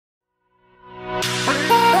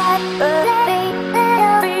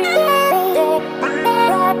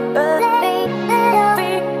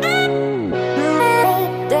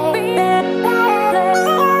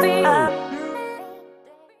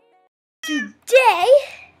today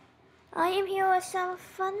I am here with some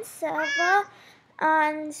fun server,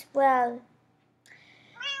 and well,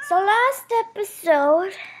 so last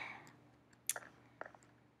episode,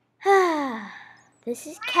 this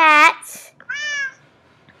is Cat,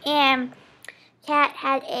 and Cat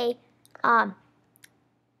had a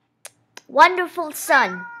wonderful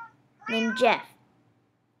son named Jeff.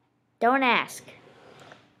 Don't ask.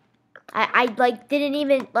 I didn't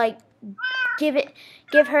even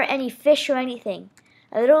give her any fish or anything.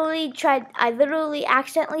 I literally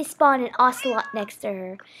accidentally spawned an ocelot next to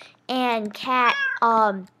her, and Cat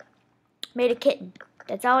made a kitten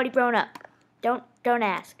that's already grown up. Don't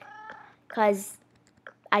ask, cause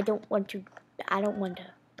I don't want to answer.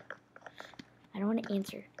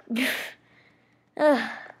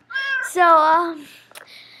 So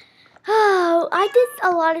oh, I did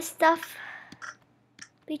a lot of stuff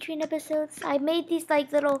between episodes. I made these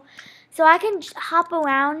little, so I can hop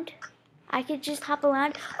around. I could just hop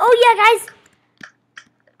around. Oh yeah, guys!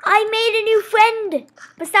 I made a new friend!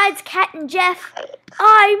 Besides Cat and Jeff,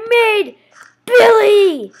 I made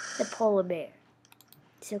Billy! The polar bear.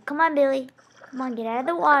 So come on, Billy. Come on, get out of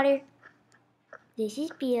the water. This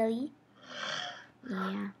is Billy.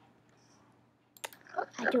 Yeah.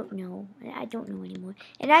 I don't know anymore.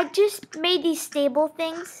 And I just made these stable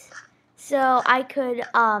things so I could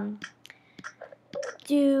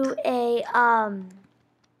do a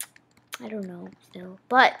I don't know still.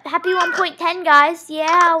 But happy 1.10, guys.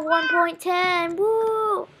 Yeah, 1.10.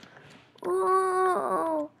 Woo!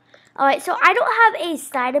 Woo! Alright, so I don't have a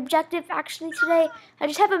side objective actually today. I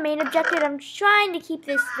just have a main objective. I'm trying to keep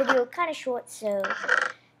this video kind of short, so.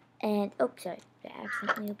 And, oh, sorry. I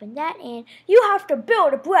accidentally opened that. And you have to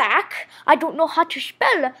build a brick. I don't know how to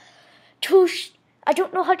spell. I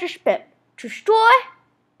don't know how to spell. To store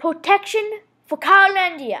protection for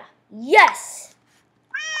Carlandia. Yes!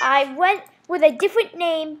 I went with a different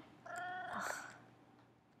name.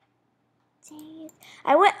 Dang it.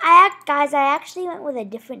 Guys, I actually went with a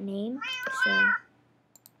different name. So,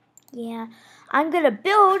 yeah. I'm gonna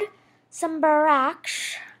build some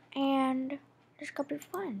barracks, and it's gonna be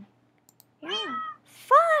fun. Yeah,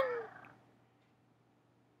 fun!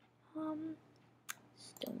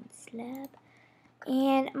 Stone slab.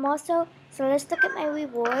 And I'm also, so let's look at my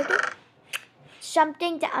reward.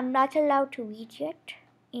 Something that I'm not allowed to read yet.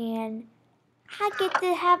 And I get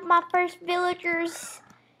to have my first villagers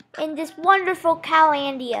in this wonderful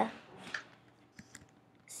Calandia.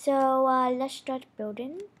 So let's start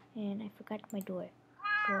building. And I forgot my door.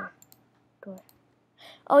 Door.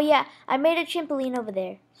 Oh yeah, I made a trampoline over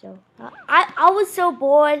there. So I was so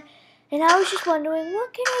bored, and I was just wondering,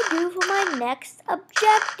 what can I do for my next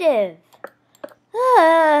objective?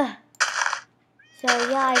 So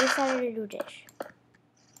yeah, I decided to do this.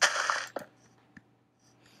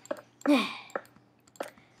 Yeah.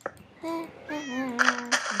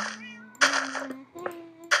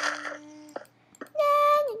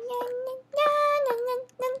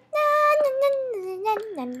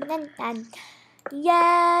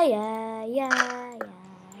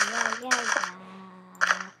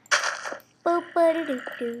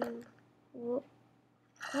 Boop-a-doo-doo-doo.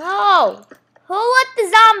 Oh! Who let the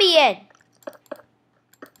zombie in?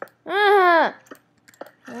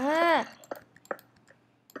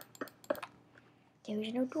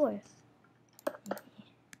 There's no door. Are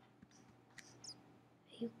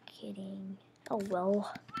you kidding? Oh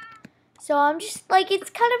well. So I'm just it's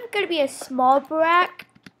kind of gonna be a small barrack,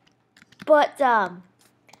 but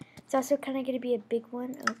it's also kind of gonna be a big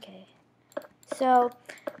one. Okay. So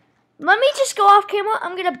let me just go off camera.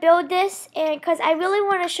 I'm gonna build this, and cause I really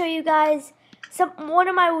want to show you guys one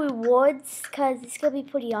of my rewards, cause it's gonna be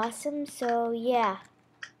pretty awesome. So yeah,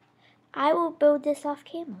 I will build this off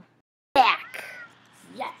camera. Back.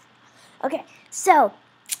 Yes. Okay. So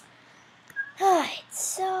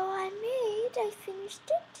I finished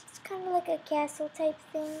it. It's kind of like a castle type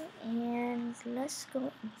thing, and let's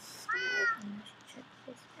go inside and let's check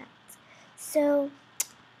this out. So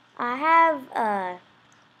I have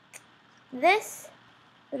this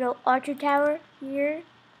little archer tower here.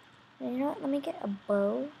 And you know what? Let me get a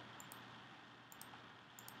bow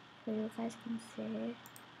so you guys can see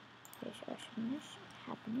there's awesomeness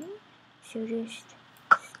happening. So just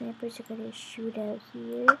snipers are gonna shoot out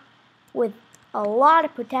here with a lot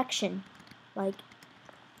of protection, like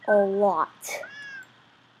a lot.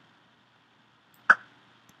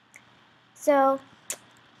 So,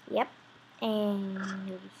 yep, and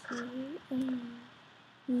over here,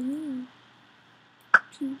 and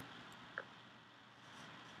pew.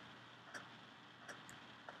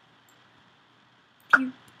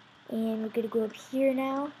 And we're gonna go up here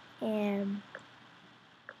now, and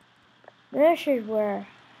This is where.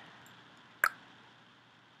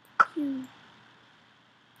 Pew,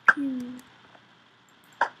 pew,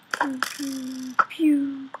 pew, pew,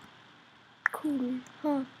 pew. Cool,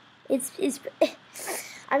 huh? It's.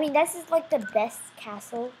 I mean, this is like the best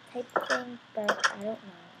castle type thing, but I don't know.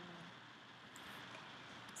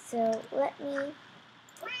 So let me.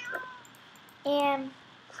 And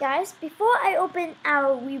guys, before I open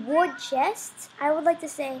our reward chests, I would like to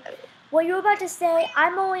say, what you're about to say,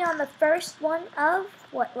 I'm only on the first one of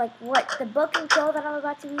what the book and show that I'm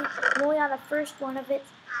about to read. I'm only on the first one of it.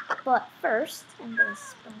 But first, I'm gonna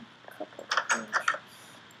spell a couple pages.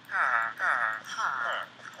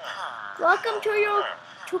 Welcome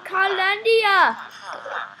to Kalandia.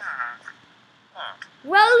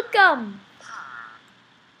 Welcome.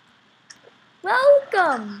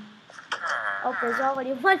 Welcome. Oh, there's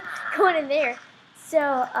already one going in there.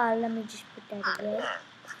 So, let me just put that away.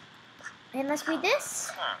 And let's read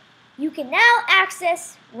this. You can now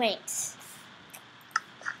access ranks.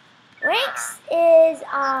 Ranks is,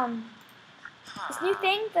 this new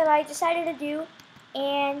thing that I decided to do.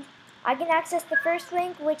 And I can access the first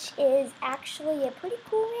rank, which is actually a pretty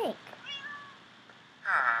cool rank.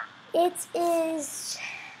 It is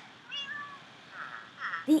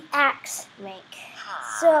the axe rank.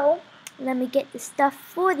 So, let me get the stuff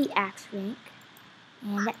for the axe rank.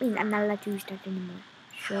 And that means I'm not allowed to use that anymore.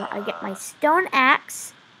 So I get my stone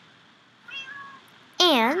axe.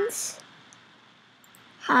 And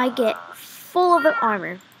I get full of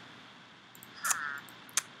armor.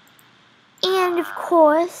 And of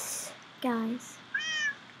course, guys,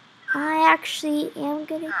 I actually am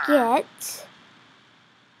gonna get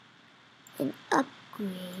an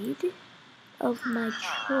upgrade of my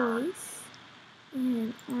choice.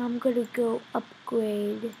 And I'm gonna go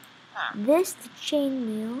upgrade this to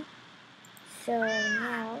chainmail. So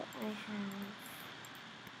now I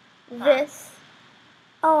have this.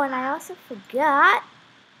 Oh, and I also forgot.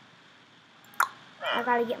 I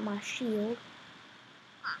gotta get my shield.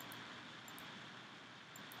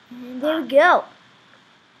 And there we go.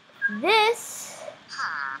 This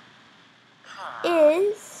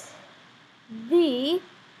is the,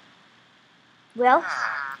 well,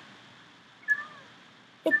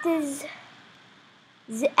 it is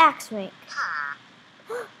the axe rank.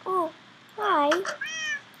 Oh, hi.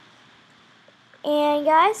 And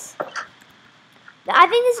guys, I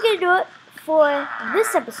think this is gonna do it for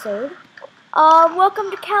this episode.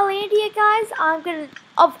 Welcome to Calandia, guys. I'm gonna,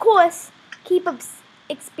 of course, keep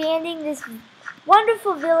expanding this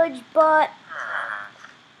wonderful village, but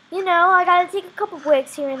you know, I gotta take a couple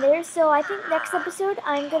breaks here and there. So I think next episode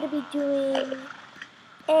I'm gonna be doing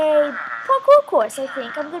a parkour course. I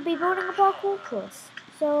think I'm gonna be building a parkour course.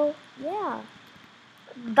 So yeah,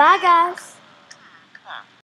 bye, guys.